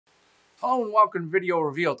Hello and welcome to Video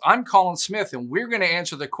Revealed. I'm Colin Smith and we're going to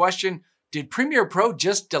answer the question, did Premiere Pro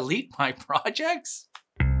just delete my projects?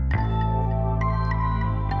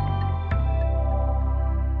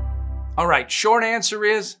 All right, short answer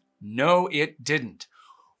is no, it didn't.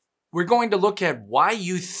 We're going to look at why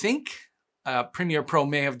you think Premiere Pro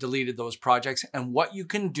may have deleted those projects and what you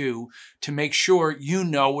can do to make sure you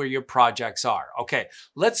know where your projects are. Okay,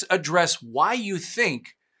 let's address why you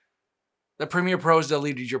think that Premiere Pro has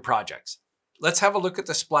deleted your projects. Let's have a look at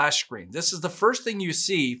the splash screen. This is the first thing you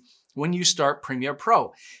see when you start Premiere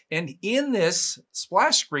Pro. And in this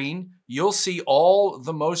splash screen, you'll see all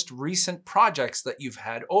the most recent projects that you've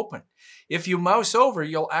had open. If you mouse over,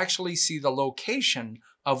 you'll actually see the location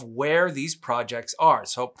of where these projects are.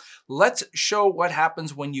 So let's show what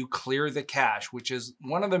happens when you clear the cache, which is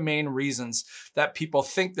one of the main reasons that people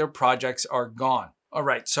think their projects are gone. All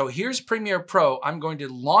right, so here's Premiere Pro. I'm going to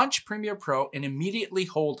launch Premiere Pro and immediately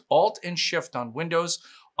hold Alt and Shift on Windows,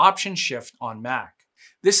 Option Shift on Mac.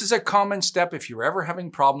 This is a common step if you're ever having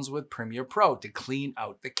problems with Premiere Pro to clean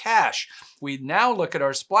out the cache. We now look at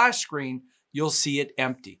our splash screen, you'll see it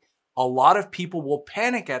empty. A lot of people will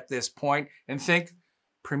panic at this point and think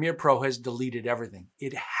Premiere Pro has deleted everything.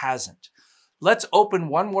 It hasn't. Let's open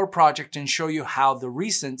one more project and show you how the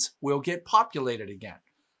recents will get populated again.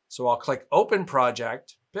 So I'll click Open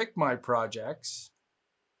Project, pick my projects.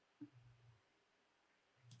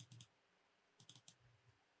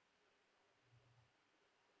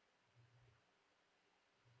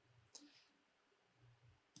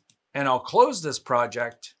 And I'll close this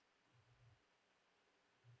project.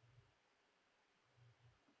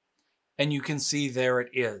 And you can see there it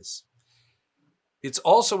is. It's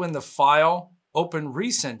also in the File, Open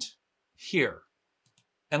Recent here.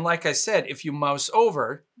 And like I said, if you mouse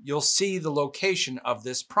over, you'll see the location of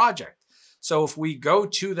this project. So if we go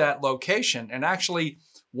to that location, and actually,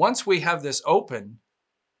 once we have this open,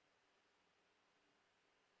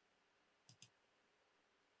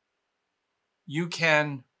 you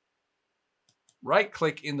can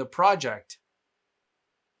right-click in the project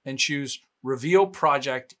and choose Reveal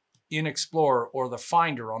Project in Explorer or the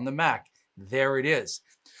Finder on the Mac. There it is.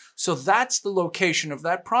 So that's the location of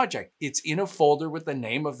that project. It's in a folder with the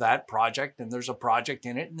name of that project, and there's a project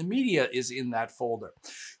in it, and the media is in that folder.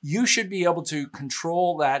 You should be able to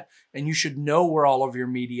control that, and you should know where all of your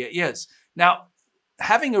media is. Now,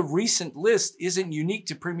 having a recent list isn't unique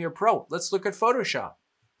to Premiere Pro. Let's look at Photoshop.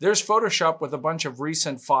 There's Photoshop with a bunch of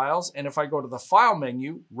recent files, and if I go to the File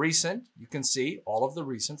menu, Recent, you can see all of the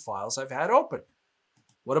recent files I've had open.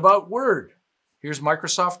 What about Word? Here's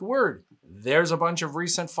Microsoft Word. There's a bunch of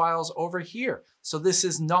recent files over here. So this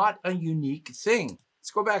is not a unique thing. Let's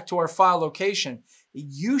go back to our file location.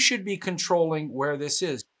 You should be controlling where this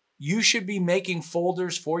is. You should be making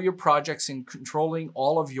folders for your projects and controlling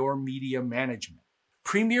all of your media management.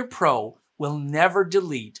 Premiere Pro will never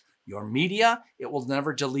delete your media. It will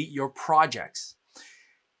never delete your projects.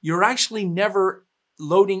 You're actually never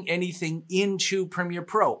loading anything into Premiere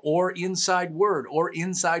Pro or inside Word or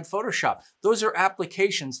inside Photoshop. Those are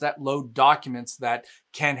applications that load documents that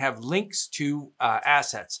can have links to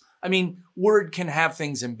assets. I mean, Word can have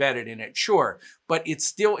things embedded in it, sure, but it's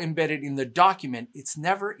still embedded in the document. It's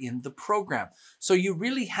never in the program. So you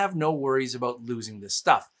really have no worries about losing this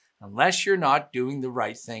stuff, unless you're not doing the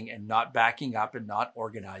right thing and not backing up and not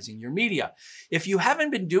organizing your media. If you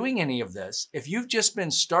haven't been doing any of this, if you've just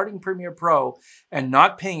been starting Premiere Pro and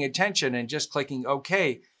not paying attention and just clicking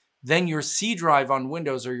OK, then your C drive on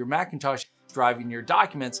Windows or your Macintosh drive in your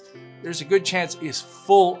documents, there's a good chance is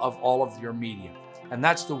full of all of your media. And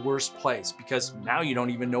that's the worst place because now you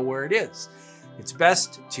don't even know where it is. It's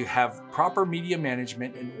best to have proper media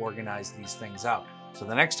management and organize these things out. So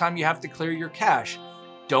the next time you have to clear your cache,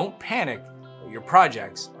 don't panic that your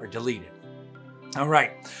projects are deleted. All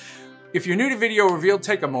right. If you're new to Video Revealed,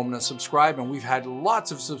 take a moment to subscribe, and we've had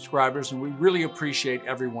lots of subscribers and we really appreciate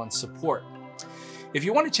everyone's support. If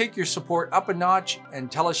you want to take your support up a notch and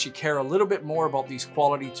tell us you care a little bit more about these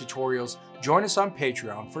quality tutorials, join us on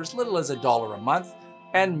Patreon for as little as $1 a month,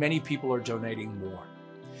 and many people are donating more.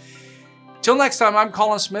 Till next time, I'm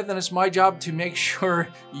Colin Smith, and it's my job to make sure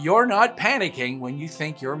you're not panicking when you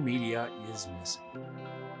think your media is missing.